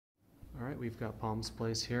We've got Palms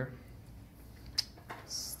Place here.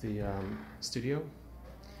 It's the studio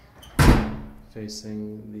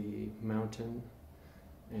facing the mountain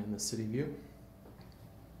and the city view.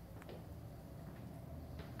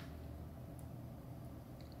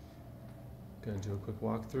 Gonna do a quick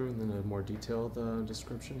walkthrough and then a more detailed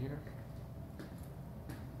description here.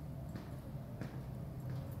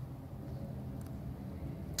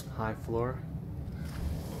 High floor.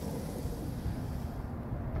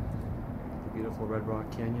 The beautiful Red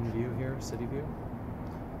Rock Canyon view here, city view.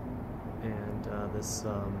 And this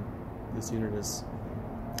unit is,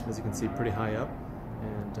 as you can see, pretty high up,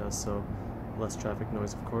 and so less traffic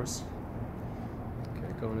noise, of course.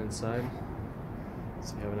 Okay, going inside.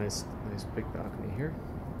 So you have a nice big balcony here.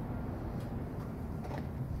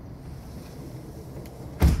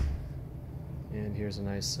 And here's a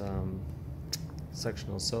nice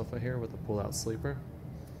sectional sofa here with a pull-out sleeper.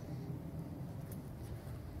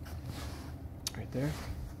 Right there.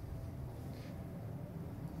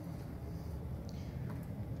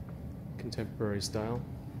 Contemporary style.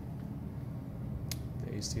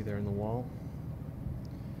 The AC there in the wall.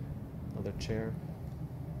 Another chair.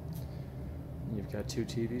 You've got two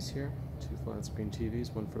TVs here, two flat screen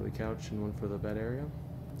TVs, one for the couch and one for the bed area.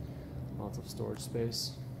 Lots of storage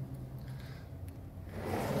space.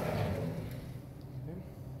 Okay.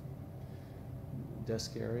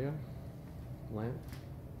 Desk area, lamp.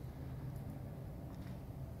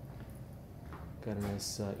 Got a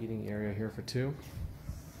nice eating area here for two.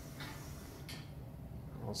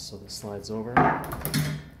 Also, this slides over.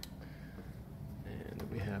 And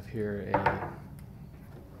we have here a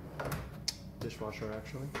dishwasher,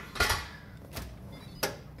 actually.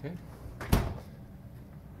 Okay.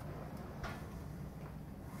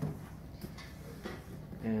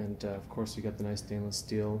 And of course, you got the nice stainless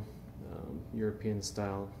steel European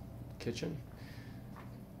style kitchen.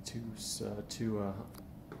 Two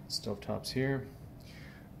stove tops here.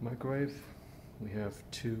 Microwave. We have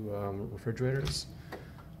two refrigerators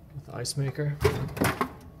with ice maker.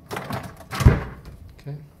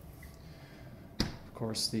 Okay. Of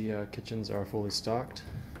course, the kitchens are fully stocked.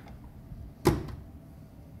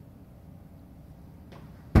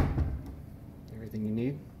 Everything you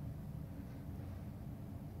need.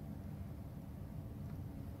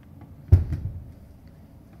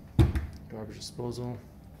 Garbage disposal.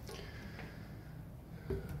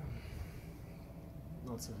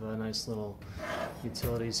 Lots of nice little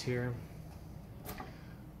utilities here.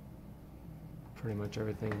 Pretty much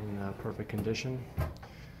everything in perfect condition.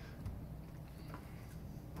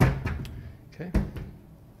 Okay,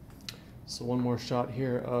 so one more shot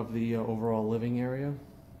here of the overall living area.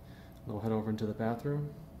 We'll head over into the bathroom.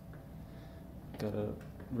 Got a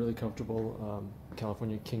really comfortable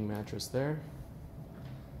California king mattress there.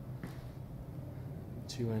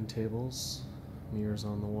 Two end tables, mirrors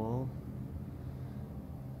on the wall.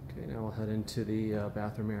 Okay, now we'll head into the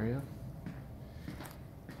bathroom area.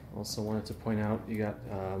 Also wanted to point out you got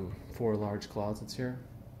 4 large closets here.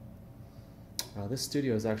 This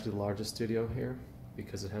studio is actually the largest studio here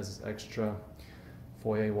because it has this extra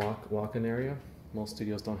foyer walk-in area. Most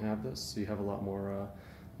studios don't have this, so you have a lot more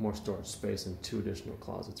storage space and 2 additional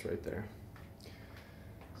closets right there.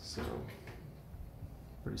 So,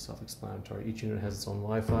 pretty self-explanatory. Each unit has its own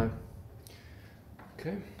Wi-Fi.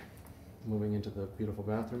 Okay, moving into the beautiful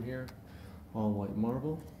bathroom here, all white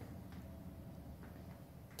marble.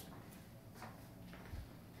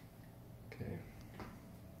 Okay.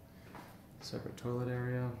 Separate toilet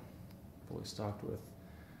area, fully stocked with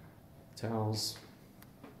towels.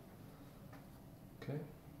 Okay.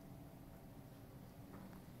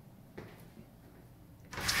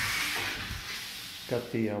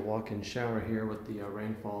 Got the walk-in shower here with the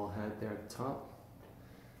rainfall head there at the top.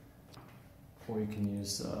 Or you can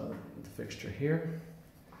use the fixture here.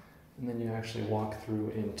 And then you actually walk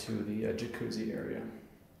through into the jacuzzi area.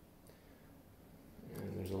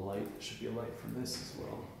 And there's a light, there should be a light for this as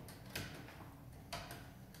well.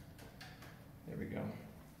 There we go.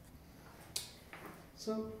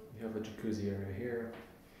 So you have a jacuzzi area here,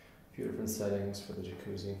 a few different settings for the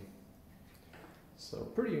jacuzzi. So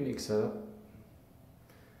pretty unique setup.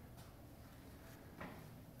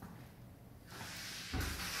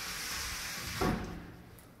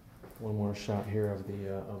 One more shot here of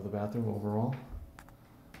the bathroom overall.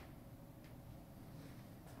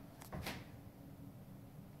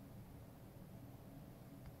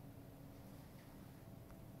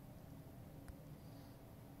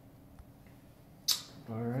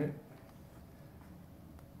 All right.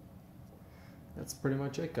 That's pretty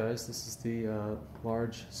much it, guys. This is the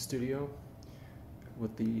large studio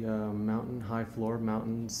with the mountain, high floor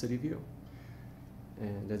mountain city view.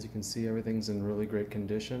 And as you can see, everything's in really great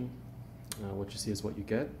condition. What you see is what you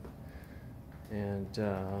get. And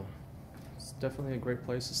it's definitely a great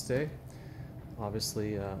place to stay.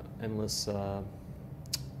 Obviously, endless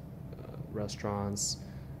restaurants,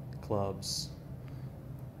 clubs,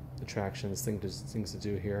 attractions, things to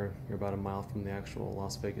do here. You're about a mile from the actual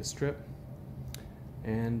Las Vegas Strip.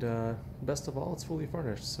 And best of all, it's fully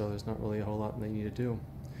furnished, so there's not really a whole lot that you need to do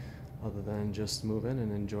other than just move in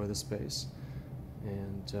and enjoy the space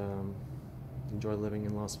and enjoy living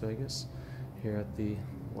in Las Vegas here at the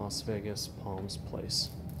Las Vegas Palms Place.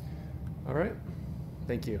 All right,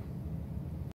 thank you.